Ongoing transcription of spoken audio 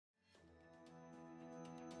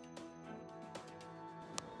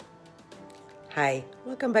Hi,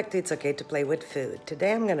 welcome back to It's Okay to Play with Food.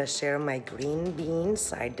 Today I'm gonna share my green bean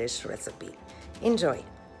side dish recipe. Enjoy!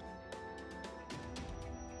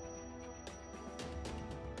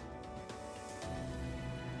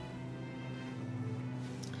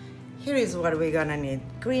 Here is what we're gonna need.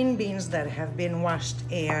 Green beans that have been washed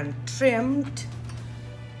and trimmed.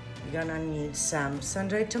 We're gonna need some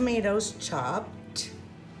sun-dried tomatoes chopped,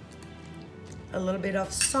 a little bit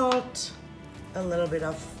of salt, a little bit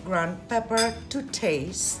of ground pepper to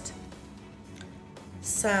taste,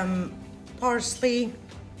 some parsley,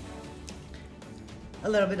 a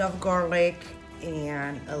little bit of garlic,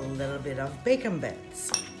 and a little bit of bacon bits.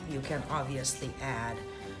 You can obviously add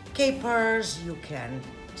capers, you can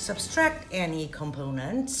subtract any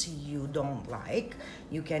components you don't like.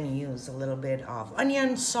 You can use a little bit of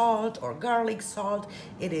onion salt or garlic salt.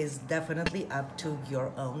 It is definitely up to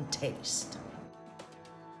your own taste.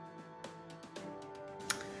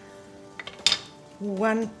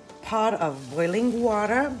 1 pot of boiling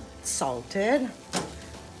water, salted.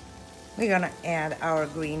 We're gonna add our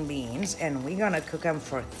green beans and we're gonna cook them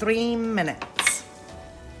for 3 minutes.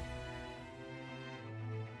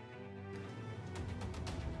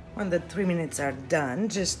 When the 3 minutes are done,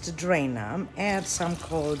 just drain them, add some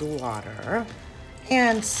cold water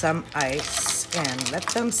and some ice and let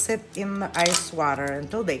them sit in the ice water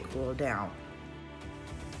until they cool down.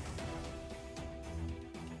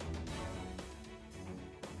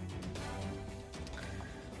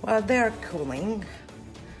 While they're cooling,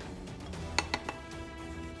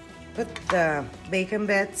 put the bacon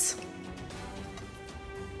bits,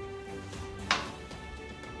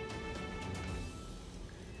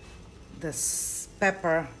 the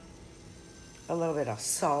pepper, a little bit of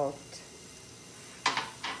salt,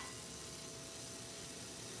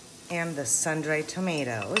 and the sun-dried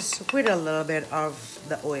tomatoes with a little bit of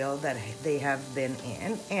the oil that they have been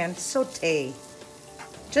in, and saute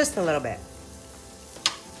just a little bit.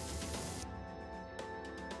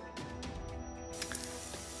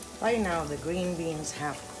 Right now the green beans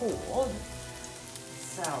have cooled,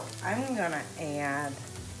 so I'm gonna add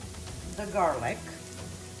the garlic.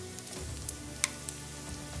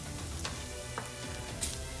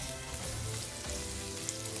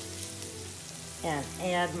 And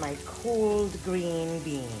add my cooled green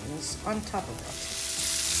beans on top of it.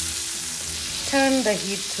 Turn the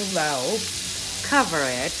heat to low, cover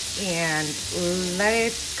it, and let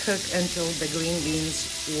it cook until the green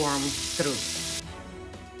beans warm through.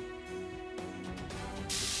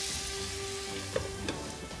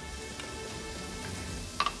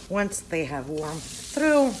 Once they have warmed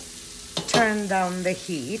through, turn down the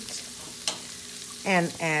heat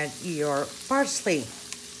and add your parsley.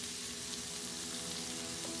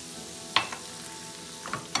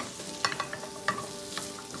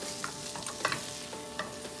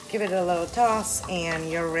 Give it a little toss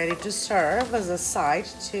and you're ready to serve as a side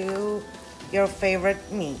to your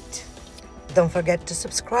favorite meat. Don't forget to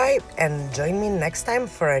subscribe and join me next time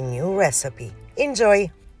for a new recipe.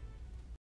 Enjoy!